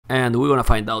And we're gonna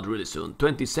find out really soon.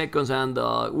 20 seconds, and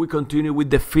we continue with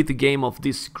the 5th game of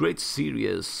this great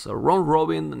series, Round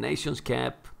Robin Nations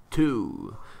Cup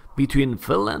 2, between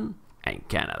Finland and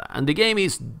Canada. And the game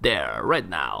is there right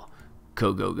now.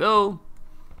 Go, go, go.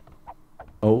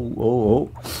 Oh.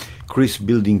 Chris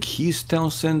building his town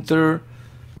center.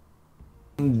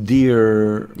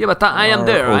 Dear. Yeah, but I am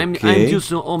there. Okay. I'm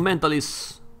just on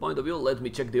mentalist point of view. Let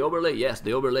me check the overlay. Yes,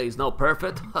 the overlay is now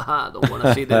perfect. Haha, don't want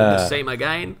to see the same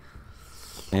again.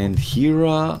 And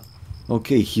Hira,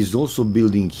 okay, he's also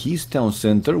building his town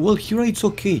center. Well, Hira, it's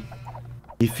okay.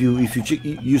 If you check,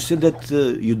 you said that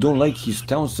you don't like his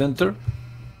town center.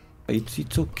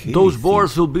 It's okay. Those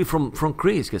boars will be from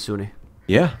Chris, Kasuni.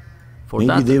 Yeah. For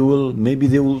maybe that. Maybe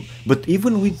they will. But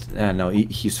even with no,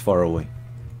 he's far away.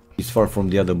 He's far from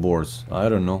the other boars. I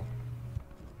don't know.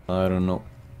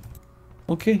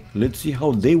 Okay, let's see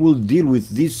how they will deal with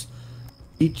this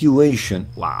situation.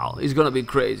 Wow, it's gonna be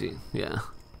crazy. Yeah.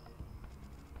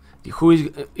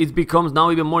 It becomes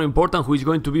now even more important. Who is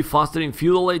going to be faster in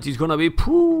feudal age? It's gonna be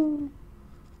poo.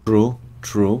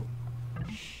 True.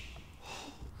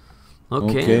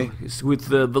 Okay. It's with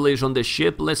the village on the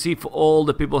ship. Let's see if all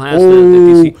the people has the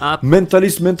PC up.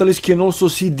 Mentalist can also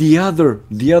see the other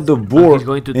board, he's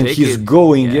going to and take he's it.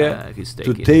 going, he's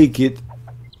to take it.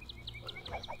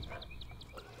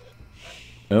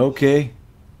 Okay.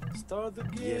 Start the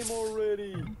game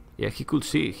already. Yeah, he could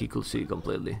see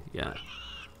completely. Yeah.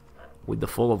 With the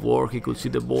fog of war, he could see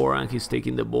the boar, and he's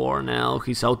taking the boar now.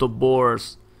 He's out of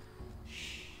boars.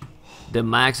 The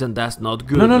max, and that's not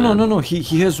good. No.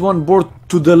 He has one board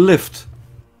to the left.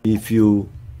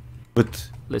 But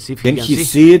let's see if he can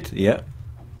see it? Yeah.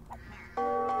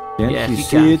 Yeah, he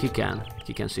can.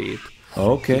 He can see it.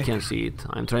 Okay. He can see it.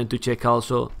 I'm trying to check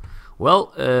also.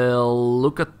 Well,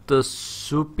 look at the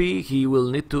Supi. He will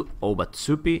need to. Oh, but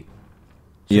Supi.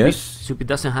 Yes. Supi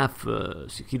doesn't have.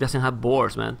 He doesn't have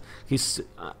boars, man.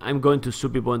 I'm going to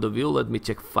Supi point of view. Let me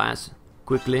check fast,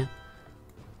 quickly.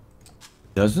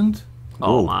 Doesn't?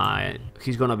 Oh my!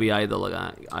 He's gonna be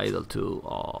idle too.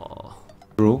 Oh.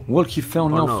 True. Well, he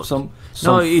found out some.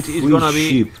 No, it's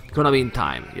sheep. gonna be in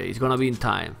time. Yeah, it's gonna be in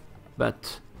time.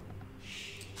 But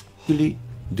actually,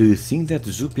 do you think that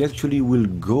Zupi actually will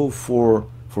go for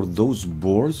those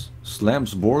boars,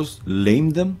 slams boars, lame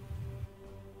them?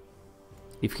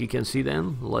 If he can see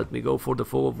them, let me go for the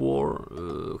fog of war.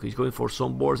 He's going for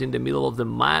some boars in the middle of the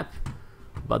map,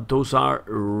 but those are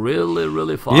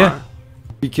really far. Yeah,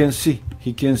 he can see.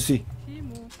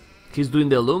 He's doing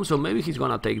the loom, so maybe he's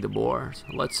gonna take the boars.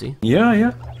 Let's see.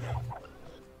 Yeah.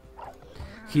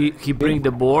 He bring the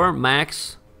boar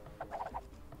max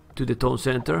to the town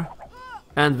center,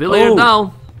 and villager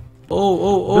down.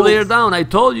 Villager down. I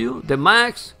told you, the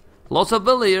max, lots of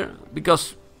villager,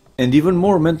 because. And even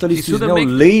more, mentalist is now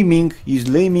laming. He's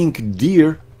laming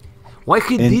deer. Why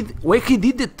he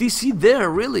did the TC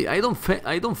there? Really, I don't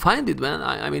find it, man.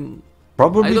 I mean.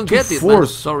 Probably I don't to get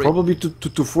force, it, sorry. Probably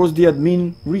to force the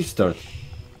admin restart.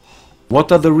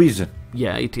 What other reason?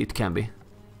 Yeah, it can be.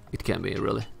 It can be,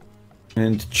 really.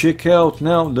 And check out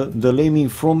now the laming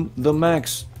from the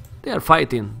max. They are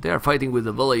fighting. They are fighting with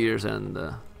the villagers and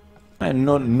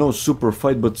no super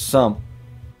fight, but some.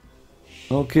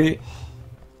 Okay.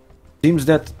 Seems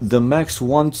that the max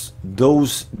wants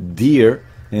those deer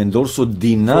and also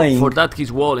denying. For that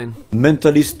he's walling.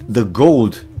 Mentalist the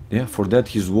gold. Yeah, for that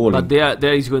he's walling. But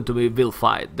there is going to be a will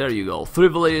fight. There you go. 3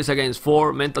 villagers against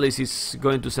 4. Mentalist is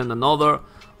going to send another.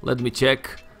 Let me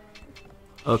check.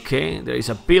 Okay, there is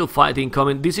a bill fight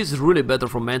incoming. This is really better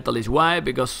for Mentalist. Why?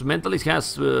 Because Mentalist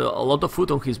has a lot of food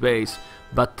on his base,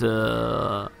 but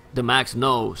the max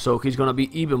no. So he's gonna be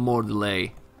even more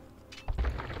delay.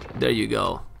 There you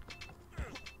go.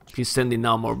 He's sending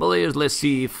now more villagers. Let's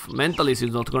see if Mentalist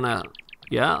is not gonna.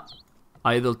 Yeah.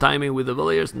 Idle timing with the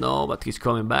villagers? No, but he's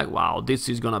coming back. Wow, this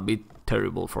is gonna be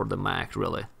terrible for the max,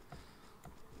 really.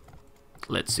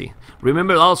 Let's see.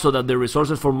 Remember also that the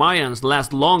resources for Mayans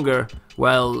last longer.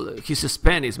 Well, he's a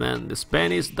Spanish, man. The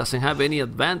Spanish doesn't have any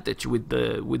advantage with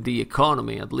the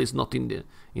economy, at least not in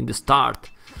the start.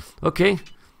 Okay,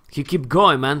 he keep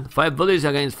going, man. 5 villagers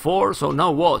against 4. So now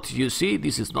what? You see,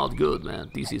 this is not good, man.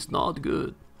 This is not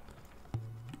good.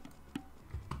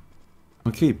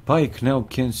 Okay, Pike now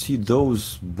can see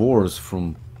those boars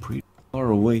from pretty far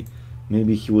away.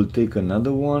 Maybe he will take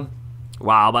another one.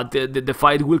 Wow, but the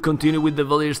fight will continue with the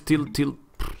villagers till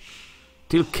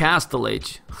Castle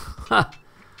Age.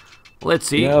 Let's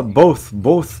see. Yeah,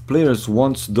 both players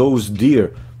wants those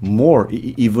deer more,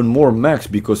 even more max,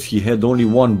 because he had only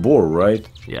one boar, right?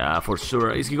 Yeah, for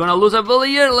sure. Is he gonna lose a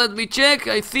villager? Let me check.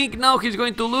 I think now he's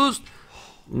going to lose.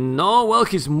 No, well,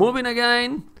 he's moving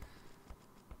again.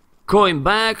 going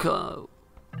back.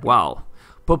 Wow.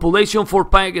 Population for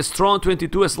Pike is strong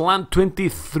 22, Slam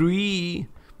 23.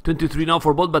 23 now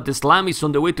for both, but the Slam is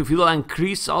on the way to Fiddle and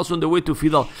Chris also on the way to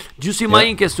Fiddle. Do you see my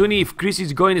Kasuni if Chris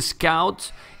is going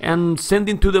scouts and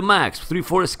sending to the max?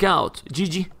 3-4 scouts.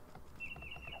 GG.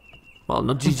 Well,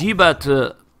 not GG,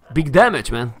 but big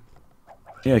damage, man.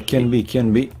 Yeah, can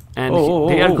be. And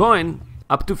they are going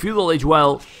up to feudal age.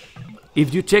 While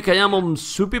if you check, I am on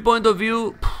Supi point of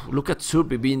view. Look at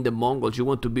Supi being the Mongols. You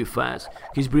want to be fast.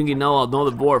 He's bringing now another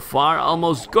boar far,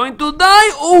 almost going to die.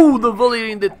 Oh, the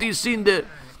volley in the TC in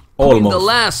the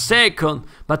last second,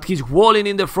 but he's walling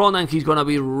in the front and he's gonna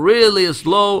be really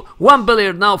slow. One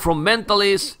Bellier now from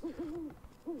Mentalist.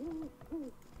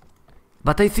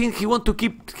 But I think he wants to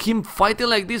keep him fighting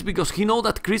like this because he knows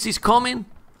that Chris is coming.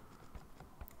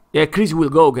 Yeah, Chris will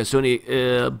go, Kasuni.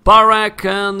 Barak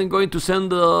and going to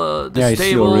send the stable. I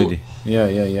see already.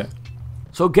 Yeah.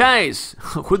 So guys,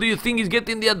 who do you think is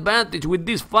getting the advantage with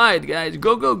this fight, guys?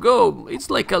 Go. It's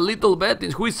like a little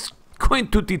betting. Who is going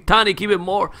to Titanic even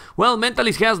more? Well,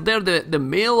 Mentalist has there the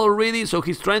mail already, so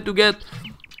he's trying to get...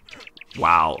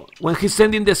 Wow. When he's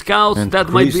sending the scouts, and that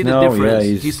Chris might be the difference.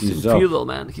 Yeah, he's in feudal,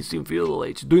 man. He's in feudal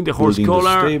age. Doing the horse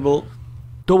collar,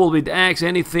 double with axe,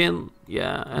 anything.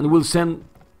 Yeah, and we'll send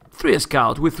 3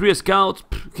 scouts. With 3 scouts,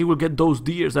 he will get those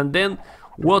deers, and then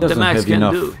what the max can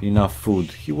do. Enough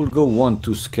food. He will go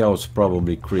 1-2 scouts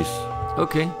probably, Chris.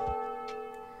 Okay.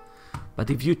 But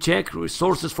if you check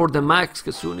resources for the max,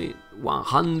 Kasuni,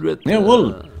 100. Yeah,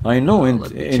 well, I know, and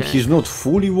he's not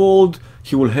fully walled.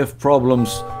 He will have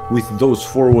problems with those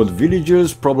forward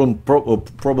villagers.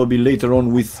 Probably later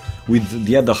on with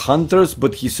the other hunters.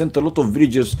 But he sent a lot of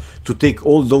villagers to take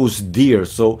all those deer.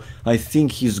 So I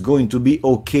think he's going to be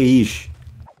okay-ish.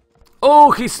 Oh,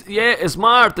 he's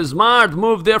smart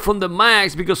move there from the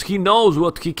max because he knows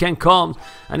what he can come,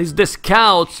 and it's the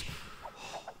scouts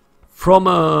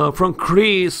from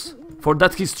Chris. For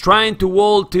that he's trying to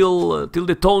wall till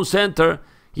the town center.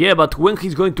 Yeah, but when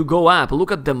he's going to go up, look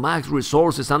at the max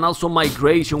resources and also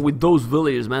migration with those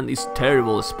villagers, man. It's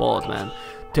terrible spot, man.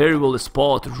 Terrible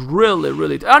spot.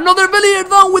 Really. Another villager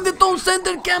down with the town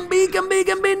center. Can be. No,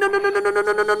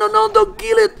 don't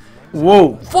kill it.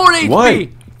 Whoa. 4 HP. Why?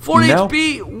 4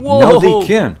 HP. Whoa. Now they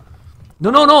can.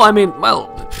 No. I mean,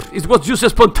 well, it was just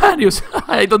spontaneous.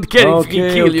 I don't care if he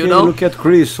kill, you know. Look at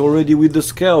Chris already with the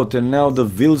scout, and now the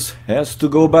Vils has to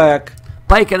go back.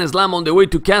 Pike and Slam on the way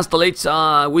to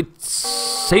Castellate with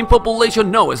same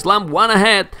population. No, Slam 1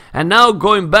 ahead, and now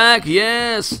going back.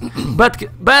 Yes,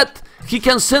 but he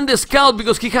can send a scout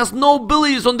because he has no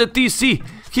abilities on the TC.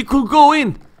 He could go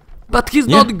in, but he's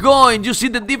not going. You see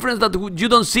the difference that you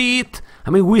don't see it. I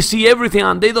mean, we see everything,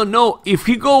 and they don't know. If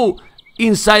he go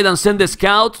inside and send the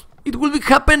scout, it will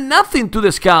happen nothing to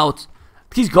the scout.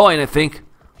 He's going, I think.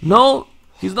 No,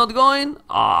 he's not going.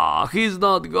 He's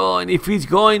not going. If he's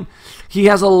going, he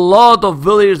has a lot of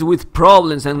villagers with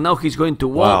problems, and now he's going to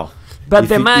wall. Wow. But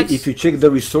the max, if you check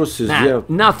the resources,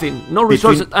 nothing, no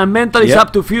resources, and mental is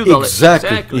up to feudal.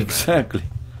 Exactly.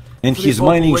 And he's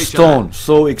mining stone,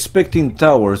 so expecting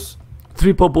towers.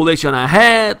 3 population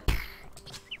ahead.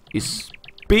 Is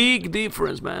big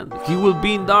difference, man. He will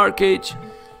be in Dark Age.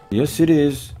 Yes, it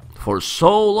is. For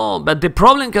so long. But the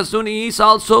problem, Kasuni, is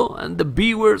also, and the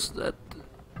viewers, that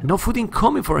no food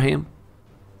incoming for him.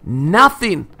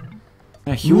 Nothing.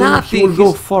 He will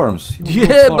go farms.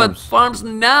 But farms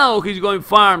now. He's going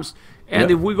farms. And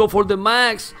if we go for the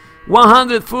max,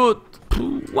 100 food.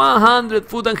 100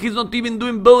 food, and he's not even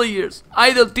doing billiards.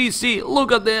 Idle TC.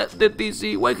 Look at the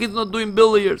TC. Why he's not doing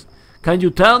billiards? Can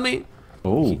you tell me?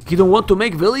 Oh, he don't want to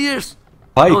make villagers?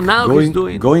 Pike, no, now he's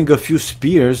doing. Going a few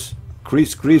spears.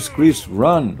 Chris,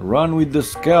 run with the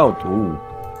scout. Oh.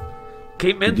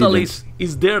 Okay, Mentalist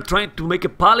is there trying to make a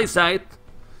palisade,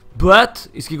 but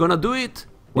is he gonna do it?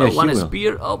 Well, one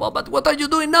spear. Oh, but what are you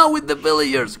doing now with the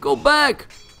villagers? Go back.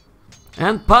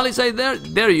 And palisade there.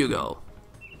 There you go.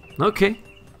 Okay.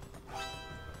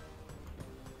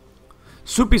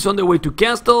 Soup is on the way to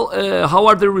Castle. How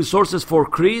are the resources for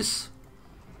Chris?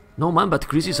 No, man, but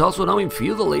Chris is also now in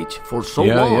feudal age for so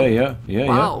long. Yeah.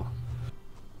 Wow.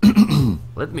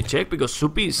 Let me check, because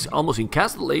Supi is almost in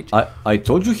castle age. I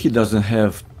told you he doesn't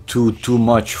have too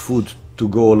much food to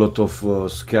go a lot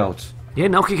of scouts. Yeah,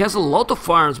 now he has a lot of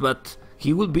farms, but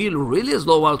he will be really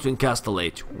slow also in castle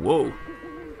age. Whoa.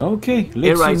 Okay,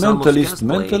 let's see Mentalist.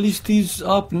 Mentalist is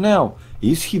up now.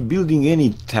 Is he building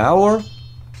any tower?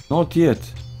 Not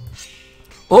yet.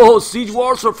 Oh, Siege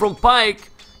Warsaw from Pike.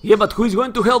 Yeah, but who is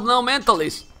going to help now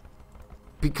Mentalist?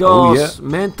 Because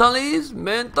Mentalist.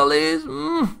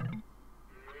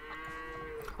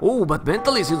 Oh, but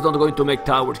Mentalist is not going to make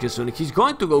towers, Kasuni. He's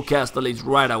going to go Castle Age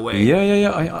right away.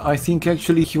 Yeah. I think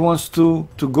actually he wants to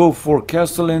go for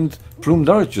castle and plumed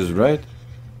archers, right?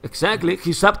 Exactly.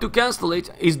 He's up to Castle Age.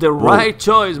 It's the right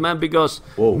choice, man, because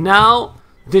now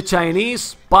the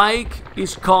Chinese Pike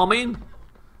is coming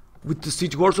with the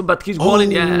siege workshop, but he's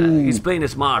walling. Yeah, he's playing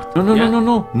smart.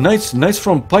 No. Knights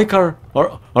from Pike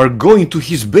are going to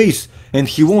his base, and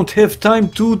he won't have time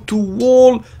to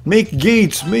wall, make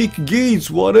gates,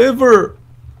 whatever.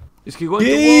 Is he going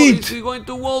to wall? Is he going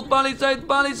to wall?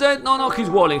 Palisade? No, he's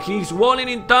walling. He's walling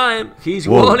in time. He's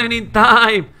walling in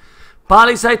time.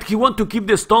 Palisade, he wants to keep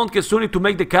the stone Kasuni to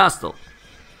make the castle.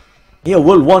 Yeah,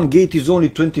 well, one gate is only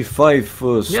 25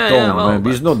 stone, man.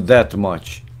 It's not that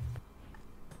much.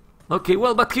 Okay,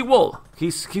 well, but he wall.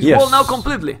 He's wall now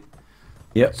completely.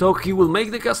 Yeah. So he will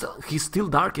make the castle. He's still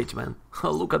Dark Age, man.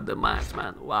 Look at the max,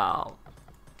 man. Wow.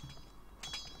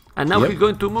 And now he's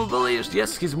going to move villagers.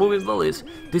 Yes, he's moving villagers.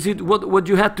 This is what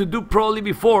you had to do probably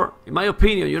before, in my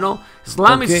opinion, you know.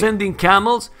 Slam is sending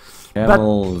camels.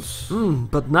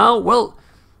 But now, well,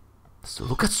 so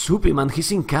look at Supi, man.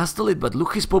 He's in Castellet, but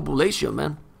look his population,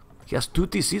 man. He has 2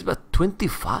 TCs, but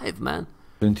 25, man.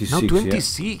 26, now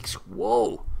 26.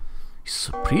 Whoa.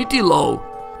 It's pretty low.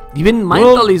 Even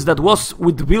Mentalist that was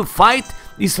with Will Fight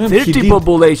is 30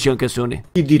 population, Kasuni.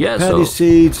 He did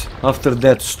palisades, after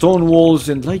that stone walls,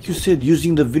 and like you said,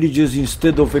 using the villages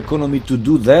instead of economy to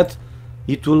do that,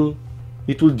 it will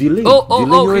delay.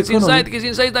 He's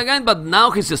inside again, but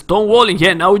now he's stonewalling.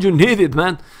 Yeah, now you need it,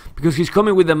 man, because he's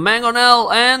coming with the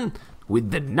Mangonel and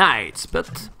with the Knights.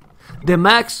 But the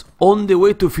Max on the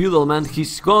way to Feudal, man.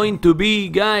 He's going to be,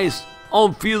 guys,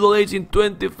 on Feudal Age in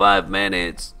 25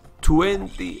 minutes.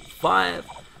 25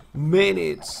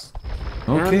 minutes.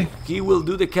 Okay. And he will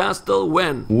do the castle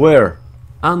when? Where?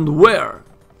 And where?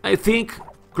 I think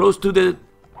close to the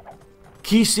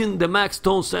Kissing the Max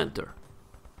Stone Center.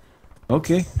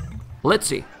 Okay. Let's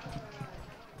see.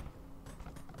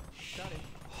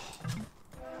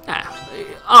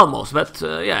 Almost, but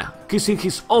yeah, kissing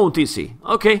his own TC.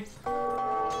 Okay.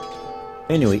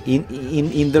 Anyway,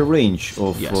 in the range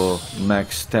of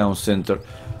Max Town Center.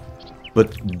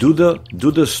 But do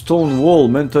the stone wall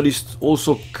Mentalists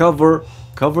also cover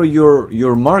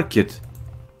your market,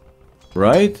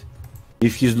 right?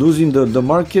 If he's losing the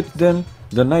market, then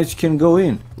the knights can go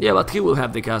in. Yeah, but he will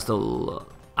have the castle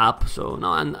up, so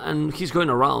no, and he's going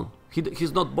around.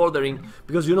 He's not bordering,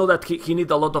 because you know that he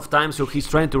needs a lot of time, so he's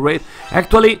trying to raid.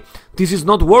 Actually, this is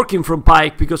not working from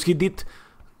Pike, because he did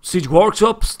Siege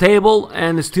Workshop, stable,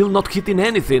 and still not hitting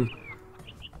anything.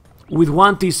 With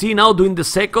 1 TC now doing the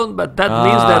second, but that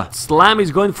means that Slam is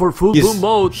going for full boom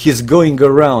mode. He's going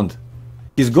around.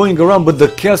 He's going around, but the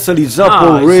castle is up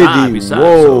already. He's up,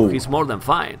 whoa. So he's more than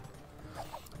fine.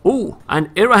 Ooh, and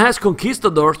Era has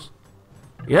conquistadors.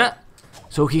 Yeah.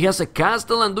 So he has a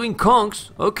castle and doing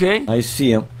conks. Okay. I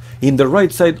see him. In the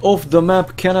right side of the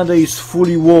map, Canada is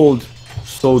fully walled.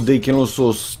 So they can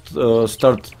also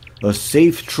start a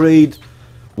safe trade.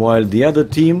 While the other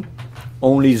team,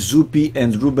 only Zupi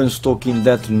and Rubenstock in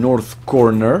that north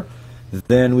corner.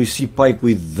 Then we see Pike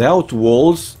without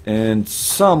walls and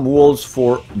some walls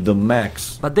for the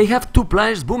Max. But they have 2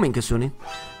 players booming, Kasuni.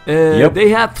 They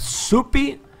have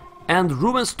Zupi and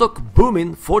Rubenstock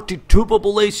booming, 42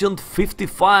 population,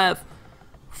 55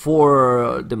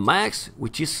 for the Max,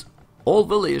 which is all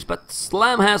villagers. But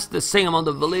Slam has the same amount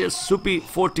of villagers, Zupi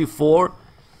 44.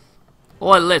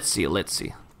 Well, let's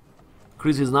see.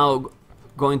 Chris is now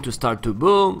going to start to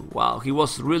boom. Wow, he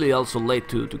was really also late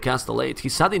to castle 8.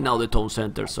 He's adding now the town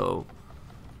center, so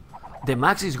the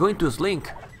Max is going to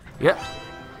slink. Yeah,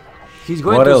 he's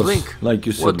going to slink. Like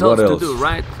you said, what else to do,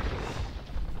 right?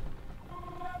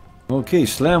 Okay,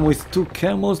 Slam with 2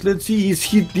 camels. Let's see, is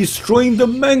he destroying the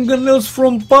mangonels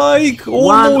from Pike?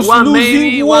 Almost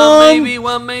losing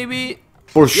one maybe.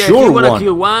 For sure, he's gonna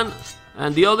kill one,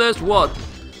 and the others what?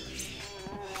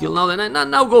 Kill now the knight.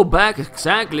 Now go back.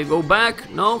 Exactly, go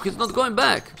back. No, he's not going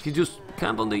back. He just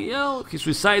camp on the he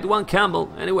suicide 1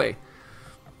 camel. Anyway.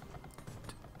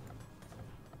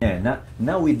 Yeah,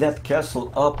 now with that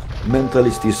castle up,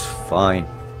 Mentalist is fine.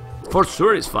 For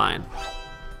sure, it's fine.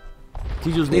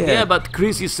 He just need, but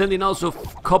Chris is sending also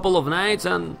a couple of knights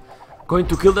and going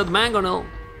to kill that mangonel.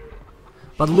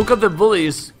 But look at the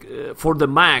villages for the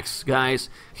Max, guys.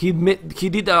 He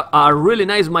did a really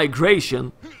nice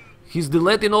migration. He's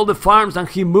deleting all the farms and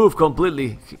he moved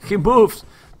completely. He moves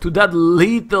to that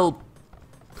little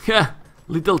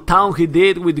town he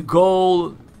did with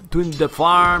gold, doing the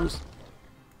farms.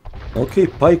 Okay,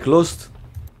 Pike lost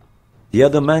the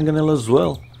other mangonel as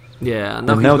well. Yeah, now And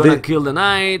he's now gonna they- kill the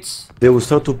knights. They will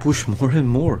start to push more and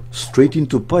more straight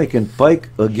into Pike, and Pike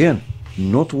again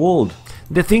not walled.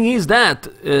 The thing is that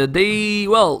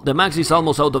the Max is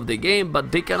almost out of the game,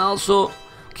 but they can also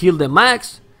kill the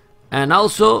Max and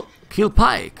also kill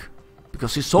Pike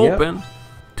because it's open,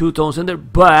 2 town center.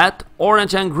 But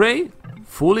orange and gray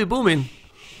fully booming,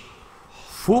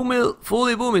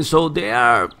 fully booming. So they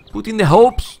are putting the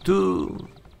hopes to.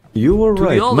 You were To the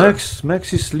right. other.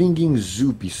 Max is slinging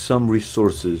Zoopy some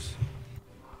resources.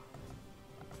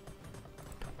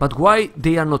 But why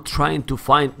they are not trying to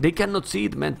find? They cannot see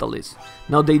it, mentalists.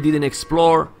 Now they didn't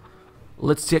explore.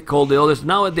 Let's check all the others.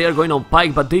 Now they are going on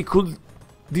Pike, but they could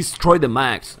destroy the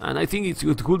Max, and I think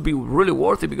it could be really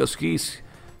worth it because he's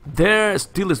there,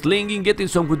 still slinging, getting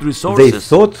some good resources. They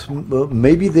thought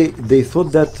maybe they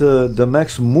thought that the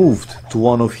Max moved to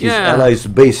one of his Yeah. allies'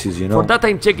 bases. You know. For that,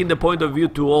 I'm checking the point of view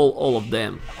to all of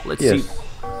them. Let's Yes. see.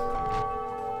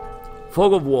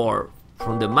 Fog of War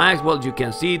from the Max. Well, you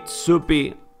can see it.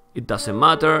 Soupy, it doesn't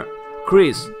matter.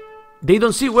 Chris, they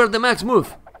don't see where the Max move.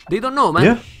 They don't know, man.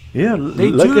 Yeah. Yeah, They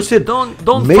like I just said, don't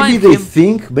maybe find they him.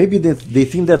 think they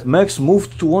think that Max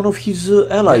moved to one of his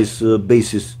allies'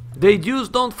 bases. They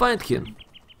just don't find him.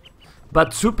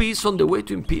 But Soupy is on the way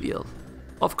to Imperial.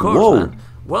 Of course, Whoa. man.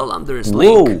 Well under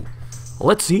Slink. Whoa!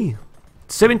 Let's see.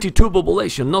 72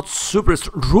 population, not super.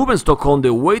 Rubenstock on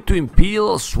the way to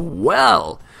Imperial as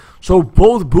well. So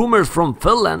both boomers from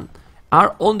Finland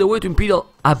are on the way to Imperial.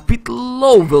 A bit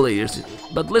low villagers,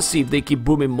 but let's see if they keep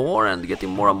booming more and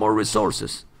getting more and more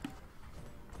resources.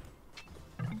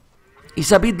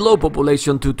 It's a bit low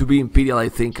population to be Imperial, I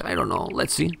think. I don't know.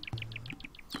 Let's see.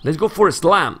 Let's go for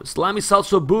Slam. Slam is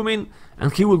also booming,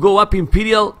 and he will go up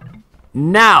Imperial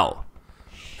now.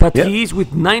 But Yeah. he is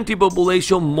with 90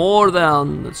 population more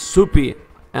than Soupy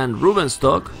and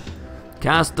Rubenstock.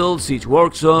 Castle, Siege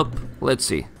Workshop. Let's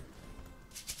see.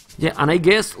 Yeah, and I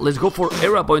guess let's go for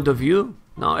Era point of view.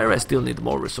 No, Era still need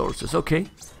more resources. Okay.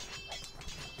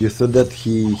 You thought that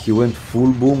he went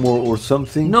full boom or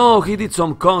something? No, he did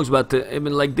some congs, but I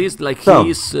mean like this, like No.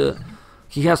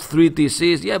 he has 3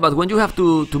 TCs. Yeah, but when you have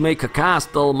to make a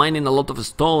castle, mining a lot of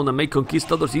stone and make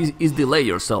conquistadors, is delay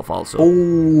yourself also.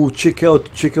 Oh, check out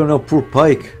now, poor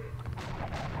Pike.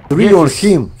 3 Yeah, on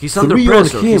him. He's under 3 on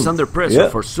pressure. him. He's under pressure Yeah.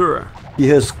 for sure. He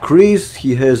has Chris,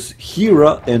 he has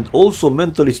Hera, and also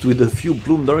Mentalist with a few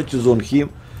plumed archers on him.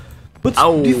 But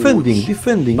Ouch.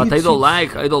 defending. But it's-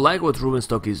 I don't like what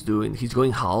Rubenstock is doing. He's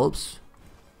going halves.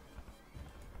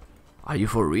 Are you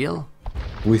for real?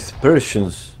 with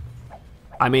Persians.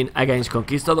 I mean, against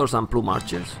conquistadors and plume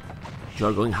archers, you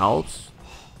are going halves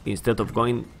instead of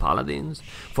going paladins.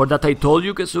 For that, I told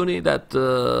you, Kasuni, that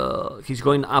he's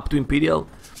going up to Imperial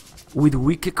with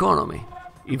weak economy.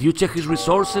 If you check his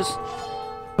resources,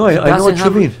 No, I know doesn't what you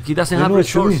have, mean. he doesn't I have know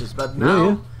what you mean. resources. But Yeah, now,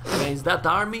 yeah. against that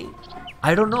army,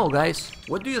 I don't know, guys.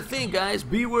 What do you think, guys?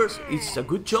 Viewers, it's a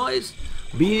good choice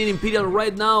being in Imperial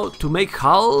right now to make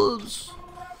halves.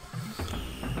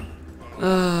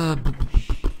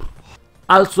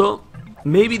 Also,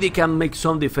 maybe they can make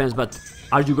some defense, but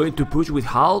are you going to push with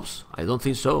halves? I don't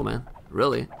think so, man.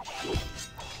 Really.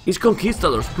 It's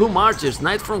conquistadors, plume archers,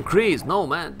 knight from Chris. No,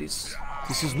 man, this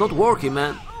is not working,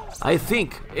 man. I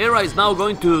think Era is now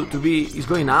going to be is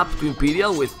going up to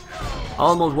Imperial with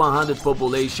almost 100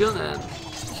 population, and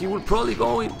he will probably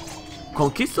go in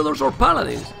conquistadors or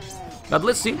paladins. But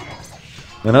let's see.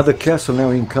 Another castle now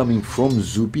incoming from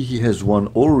Zupi. He has one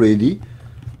already.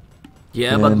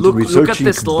 Yeah, but And look at researching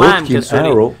the slam, Bodkin Kasuni.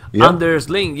 arrow, yeah. Under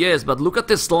sling, yes, but look at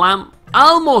the slam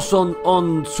almost on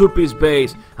Supi's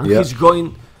base, and Yeah. he's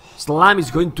going. Slam is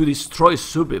going to destroy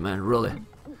Supi, man. Really,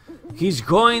 he's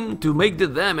going to make the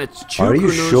damage. Are you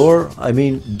Chukunus- sure? I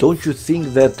mean, don't you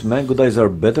think that mango dice are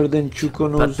better than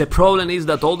Chukonos? But the problem is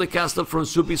that all the castle from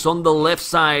Supi is on the left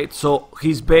side, so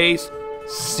his base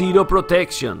zero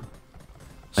protection.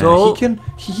 So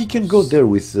he can go there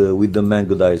with the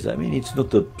mango dice. I mean, it's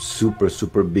not a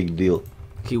super big deal.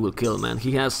 he will kill, man.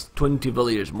 He has 20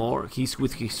 villagers more. He's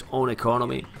with his own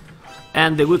economy,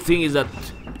 and the good thing is that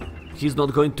he's not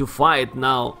going to fight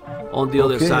now on the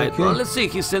other Okay, side. okay. Well, let's see.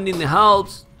 He's sending the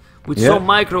halves. With Yeah. some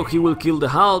micro, he will kill the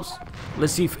halves.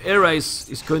 Let's see if Era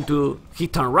is going to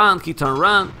hit and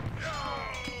run.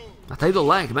 But I don't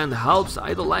like, man. The halves,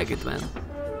 I don't like it, man.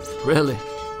 Really.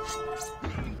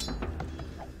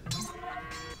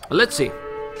 Let's see.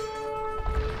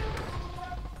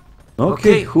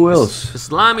 Okay, who else?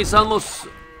 Slam is almost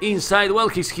inside. Well,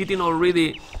 he's hitting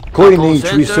already. Coinage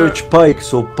Center. research Pike,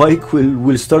 so Pike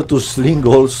will start to sling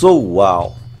also.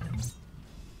 Wow.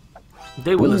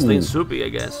 They will Ooh. sling Soupy, I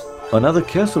guess. Another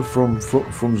castle from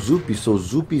Zupi. So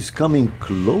Zupi is coming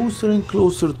closer and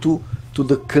closer to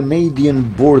the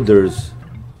Canadian borders.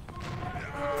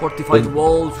 Fortified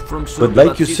walls from Zupi. But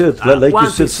like you said,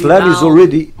 Slav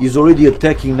is already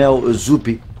attacking now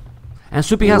Zupi. And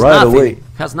Zupi has right nothing. Away.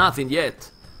 Has nothing yet.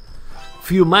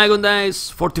 Few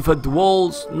Magondais, fortified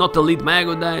walls, not elite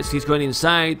Magondais, he's going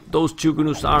inside. Those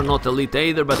Chukunus are not elite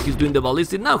either, but he's doing the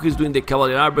ballistic. Now he's doing the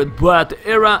Cavalier Arbret, but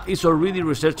Era is already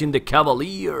researching the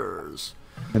Cavaliers.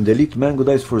 And the elite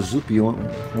Magondais for Zupi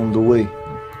on the way.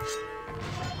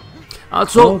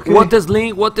 Also, okay. what a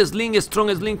sling,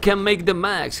 strongest sling can make the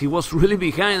max. He was really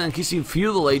behind and he's in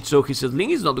feudal age, so his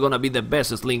sling is not gonna be the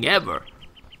best sling ever.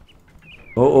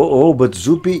 Oh, but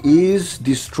Zupi is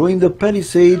destroying the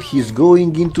palisade. He's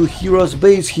going into Hira's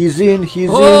base. He's in.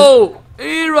 Oh,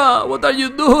 Hira, what are you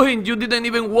doing? You didn't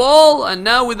even wall, and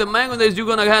now with the Magondais you're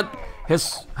gonna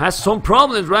has some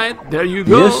problems, right? There you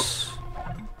go. Yes.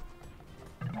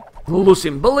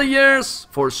 Losing villagers,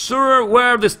 for sure.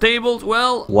 Where are the stables?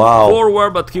 Well, wow.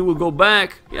 Forward, but he will go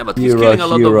back. Yeah, but he's killing a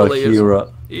lot of villagers.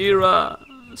 Hira.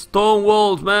 Stone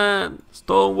walls, man.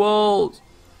 Stone walls.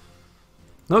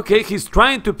 Okay, he's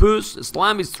trying to push,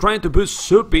 Slam is trying to push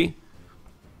Zupi.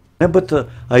 Yeah, but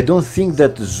I don't think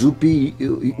that Zupi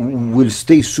will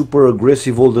stay super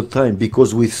aggressive all the time,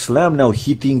 because with Slam now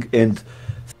hitting and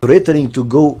threatening to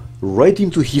go right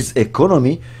into his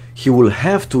economy, he will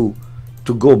have to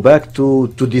go back to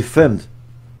defend.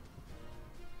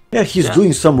 Yeah, he's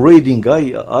doing some raiding,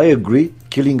 I agree,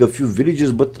 killing a few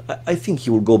villages, but I think he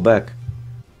will go back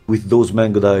with those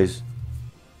Magondais.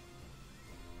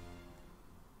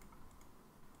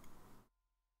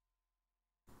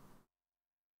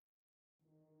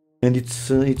 And it's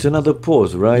another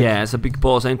pause, right? Yeah, it's a big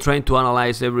pause. I'm trying to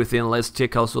analyze everything. Let's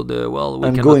check also the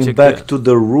I'm going back to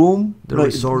the room. The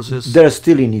resources. They're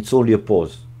still in. It's only a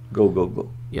pause. Go.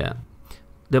 Yeah.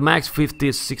 The max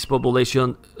 56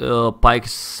 population, Pike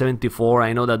 74.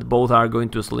 I know that both are going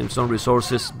to slim some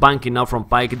resources. Banking now from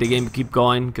Pike. The game keep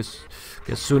going because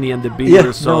Sunni and the bigger.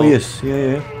 Yeah. So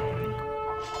Yeah.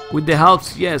 With the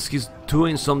house, yes, he's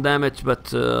doing some damage,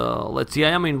 but let's see. I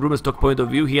am in Rumestock point of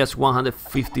view. He has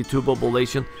 152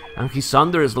 population, and he's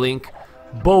under Slink.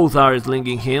 Both are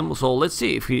slinging him. So let's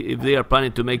see if they are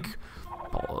planning to make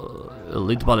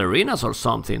elite ballerinas or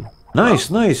something.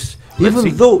 Nice.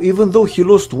 Even though he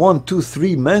lost 1, 2,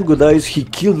 3 Magondais, he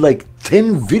killed like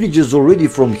 10 villages already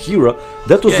from Hira.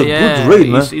 That was a good raid,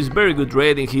 man. It's very good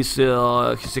raiding. His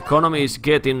economy is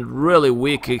getting really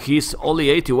weak. He's only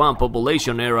 81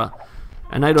 population Era,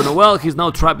 and I don't know. Well, he's now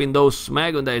trapping those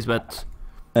Magondais, but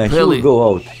really, he will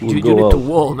go out. You need to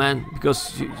wall, man,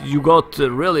 because you got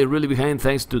really behind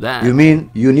thanks to that. You mean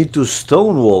you need to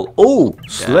stonewall? Oh,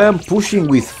 Slam pushing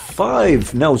with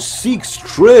 5, now 6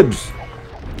 trebs.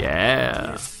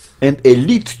 Yeah. And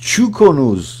elite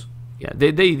Chukonus. Yeah,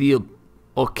 they deal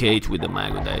okay with the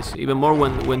Magondais, even more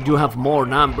when you have more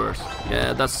numbers.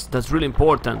 Yeah, that's really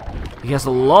important. He has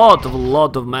a lot of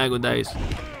Magondais.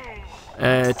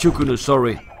 Chukunus,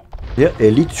 sorry. Yeah,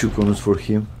 elite Chukonus for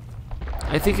him.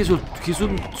 I think he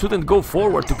shouldn't go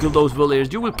forward to kill those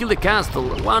villagers. You will kill the castle.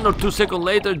 1 or 2 seconds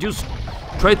later, just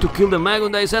try to kill the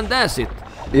Magondais, and that's it.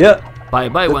 Yeah.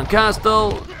 Bye one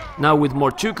castle. Now with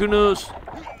more Chukunus.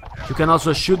 You can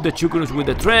also shoot the Chukunus with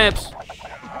the traps.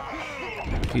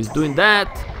 He's doing that,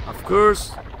 of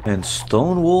course. And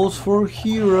stone walls for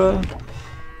Hira.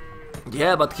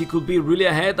 Yeah, but he could be really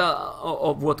ahead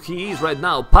of what he is right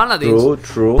now. Paladins.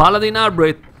 True. Paladin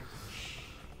Arbret.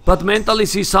 But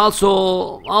Mentalist is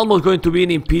also almost going to be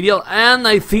an Imperial, and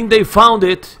I think they found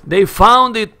it. They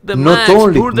found it. Not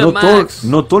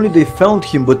only they found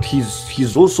him, but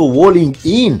he's also walling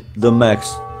in the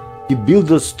max. He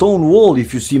built a stone wall.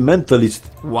 If you see Mentalist.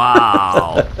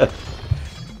 Wow.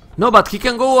 No, but he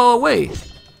can go away.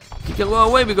 He can go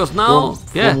away because now,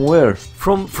 from where?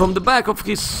 From the back of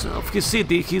his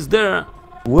city. He's there.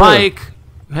 Where? Pike.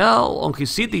 Hell, on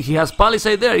his city, he has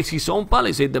palisade there. It's his own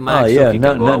palisade, the max. Yeah,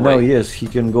 so now yes, he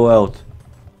can go out.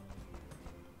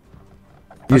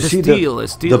 You see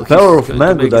the power of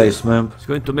Magondais, man. It's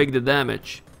going to make the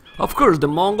damage. Of course, the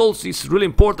Mongols is really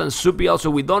important. Zupi also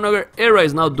with Donager. Era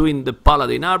is now doing the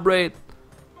Paladin Arbret.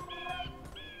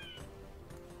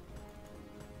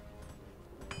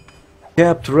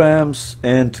 Capped Rams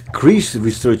and Chris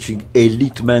researching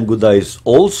elite Magondais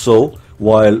also,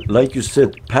 while, like you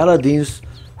said, Paladins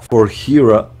for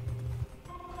Hira.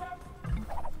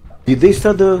 Did they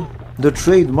start the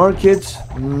trade markets?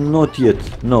 Not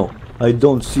yet, no. I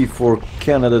don't see for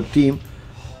Canada team.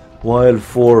 While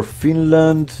for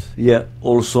Finland, yeah,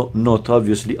 also not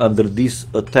obviously under this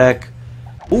attack.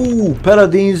 Ooh,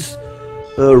 Paladins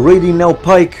raiding now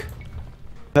Pike.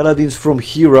 Paladins from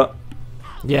Hira.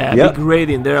 Yeah, Yeah. big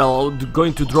raiding. They're all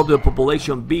going to drop the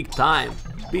population big time.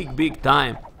 Big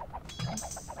time.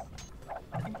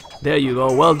 There you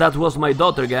go. Well, that was my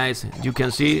daughter, guys. You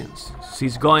can see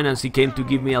she's going and she came to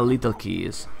give me a little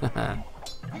kiss.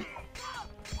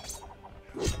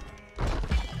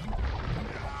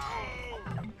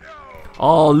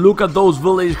 Oh, look at those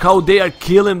villages, how they are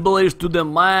killing villagers to the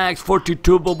max.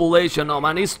 42 population. Oh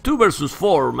man, it's 2 versus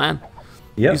 4, man.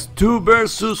 Yeah. It's 2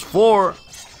 versus 4.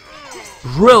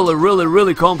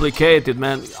 Really complicated,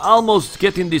 man. Almost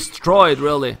getting destroyed,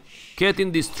 really.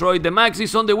 Getting destroyed. The max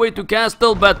is on the way to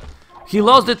castle, but he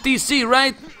lost the TC,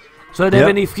 right? So that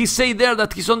even if he say there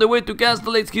that he's on the way to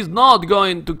Castle Age, he's not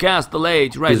going to Castle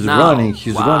Age right now.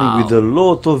 He's running with a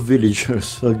lot of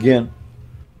villagers again.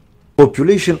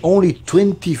 Population only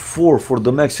 24 for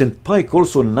the max, and Pike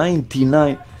also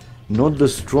 99. Not the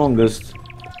strongest.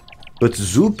 But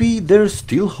Zupi, they're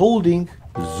still holding.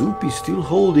 Zupi still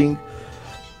holding.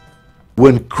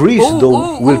 When Chris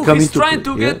though will come he's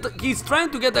into he's trying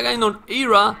to get a guy on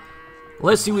Era.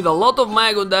 Let's see, with a lot of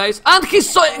Magon dice, and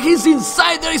he's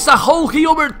inside. There is a hole. He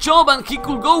overchop and he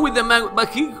could go with the Magon, but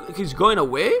he's going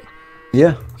away.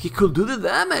 Yeah, he could do the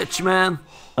damage, man.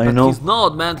 I but know. He's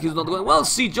not, man. He's not going. Well,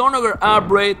 see, Jonager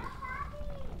upgrade.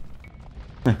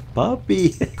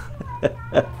 Puppy.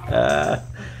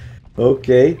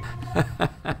 Okay.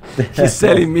 He's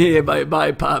selling me a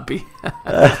bye, puppy.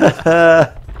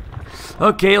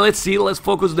 Okay, let's see. Let's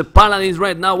focus the Paladins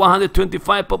right now.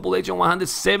 125 population,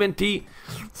 170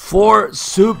 for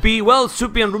Supi. Well,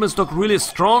 Supi and Rubenstock really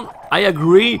strong. I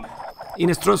agree. In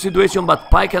a strong situation, but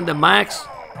Pike and the Max.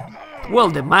 Well,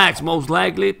 the Max most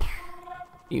likely.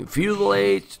 In Feudal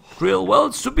Age, Drill. Well,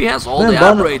 Supi has all the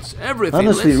upgrades, everything.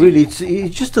 Honestly, really,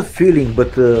 it's just a feeling,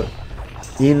 but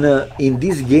in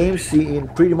these games, in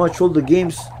pretty much all the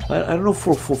games, I don't know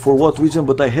for what reason,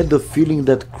 but I had the feeling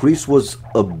that Chris was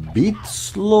a bit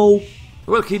slow.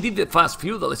 Well, he did the fast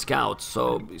feudal scout,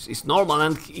 so it's normal,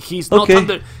 and he's not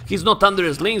under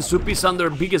a sling. Supi's under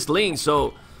biggest sling,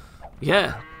 so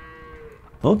yeah.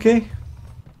 Okay.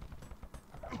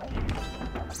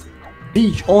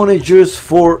 Siege onagers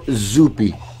for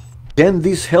Zupi. Can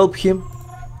this help him?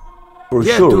 For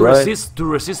sure, right? To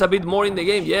resist a bit more in the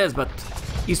game, yes, but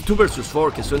it's 2 versus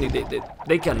 4, Kasuni.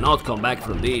 They cannot come back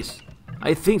from this.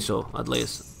 I think so, at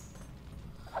least.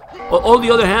 All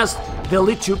the other has the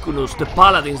elite Chukunus, the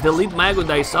Paladins, the elite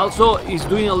Magodais also is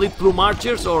doing elite Plume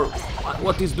Archers, or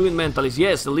what is doing Mentalist?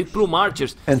 Yes, elite Plume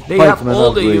Archers. And they have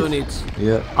all the units.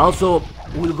 Yeah. Also,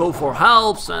 will go for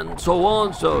helps and so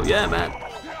on, so yeah, man.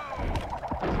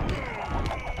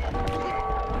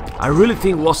 I really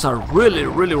think was a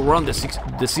really wrong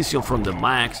decision from the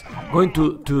Max, going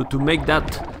to make that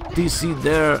TC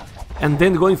there and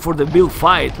then going for the build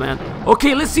fight, man.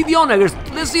 Okay, let's see the Onagers.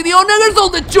 Let's see the Onagers.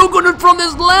 All the Chukunus from the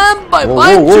Slam. Bye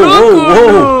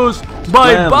Chukunus.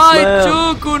 Bye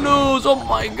Chukunus. Oh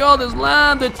my God, the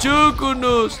Slam, the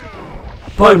Chukunus.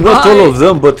 Well, not all of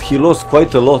them, but he lost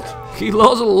quite a lot. He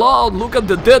lost a lot. Look at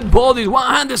the dead bodies.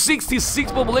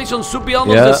 166 population. Supi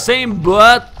almost the same,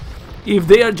 but if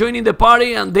they are joining the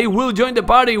party, and they will join the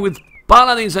party with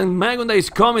Paladins and Magunda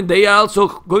is coming, they are also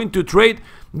going to trade.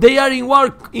 They are in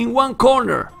one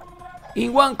corner.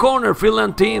 In one corner,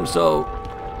 Finland team, so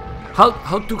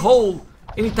how to hold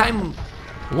any time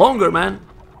longer, man?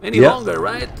 Any longer,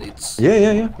 right? It's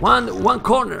one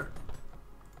corner.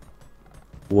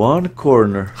 One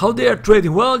corner. How they are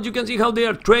trading? Well, you can see how they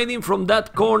are trading from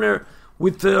that corner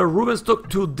with Rubenstock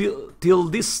till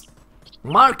this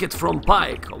market from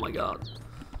Pike. Oh my God,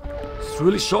 it's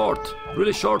really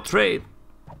short trade.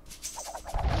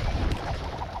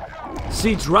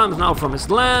 Siege rams now from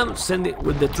Slam, sending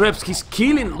with the traps. He's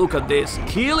killing. Look at this,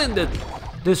 killing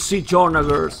the siege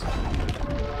onagers.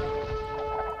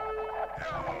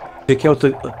 Check out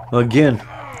again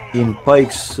in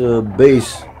Pike's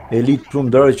base. Elite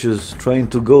Plumed Archers trying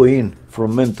to go in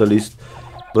from Mentalist,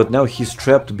 but now he's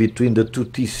trapped between the two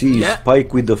TCs.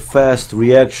 Pike with a fast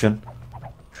reaction.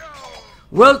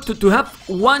 Well, to have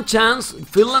one chance,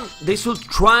 Finland, they should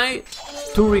try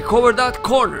to recover that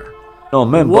corner. No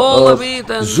man,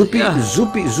 Zupi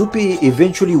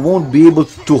eventually won't be able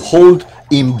to hold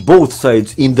in both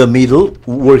sides, in the middle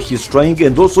where he's trying,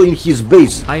 and also in his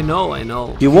base. I know.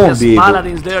 He won't be able.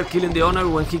 Paladins there killing the Onager.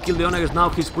 When he killed the Onagers, now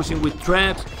he's pushing with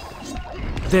traps.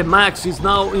 The Max is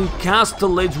now in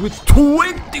Castle Age with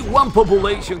 21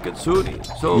 population, Katsuni.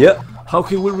 So how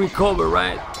he will recover,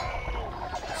 right?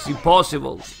 It's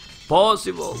impossible.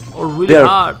 Possible or really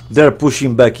hard. They're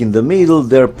pushing back in the middle.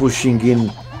 They're pushing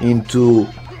into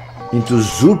into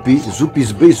Zupi.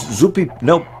 Zupi's base. Zupi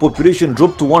now population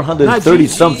dropped to 130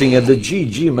 something at the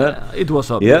GG, man. It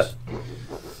was obvious. Yeah.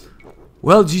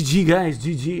 Well, GG guys,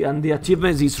 GG, and the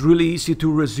achievements is really easy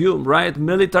to resume, right?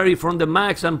 Military from the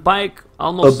max and Pike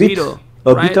almost zero.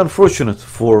 A right? bit unfortunate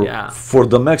for Yeah.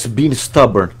 the max being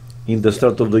stubborn in the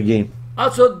start of the game.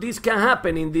 Also, this can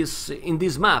happen in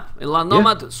this map. In La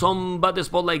Nomad, some bad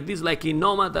spot like this, like in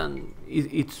Nomad, and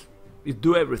it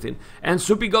do everything. And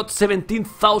Supi got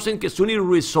 17,000 Kesuni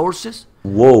resources.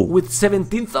 Whoa. With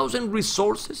 17,000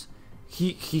 resources,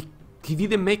 he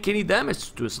didn't make any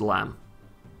damage to Slam.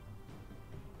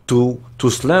 To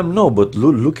slam, no, but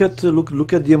look at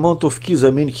the amount of kills.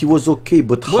 I mean, he was okay,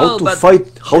 but Well,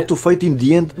 how to fight in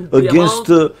the end against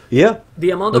the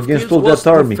amount of against kills all was that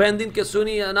army. defending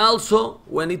Kesuni, and also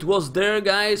when it was there,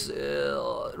 guys.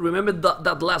 Remember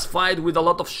that last fight with a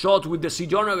lot of shots with the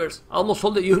Seajonagers? Almost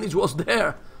all the units was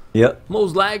there. Yeah.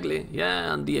 Most likely,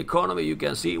 yeah. And the economy, you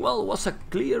can see. Well, it was a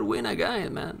clear win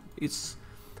again, man. It's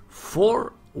 4-1,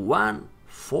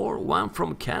 4-1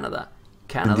 from Canada.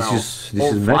 And this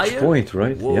is match point,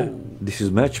 right? Whoa. Yeah. This is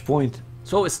match point.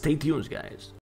 So stay tuned, guys.